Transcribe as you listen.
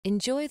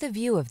Enjoy the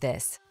view of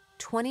this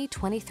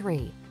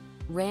 2023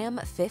 Ram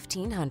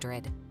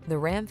 1500. The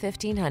Ram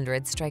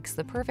 1500 strikes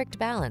the perfect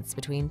balance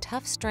between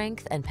tough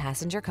strength and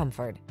passenger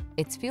comfort.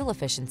 Its fuel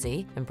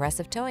efficiency,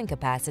 impressive towing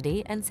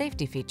capacity, and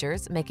safety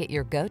features make it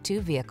your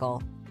go-to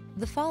vehicle.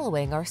 The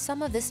following are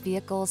some of this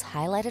vehicle's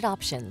highlighted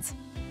options: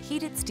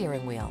 heated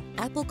steering wheel,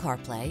 Apple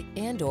CarPlay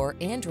and/or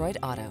Android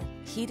Auto,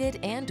 heated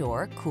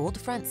and/or cooled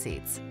front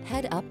seats,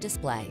 head-up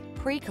display,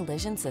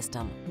 pre-collision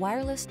system,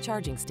 wireless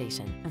charging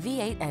station,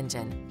 V8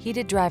 engine,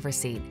 heated driver's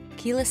seat,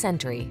 keyless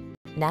entry,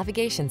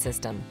 navigation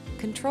system.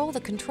 Control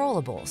the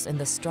controllables in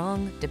the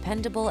strong,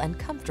 dependable, and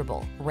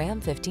comfortable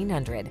Ram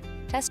 1500.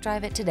 Test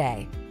drive it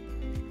today.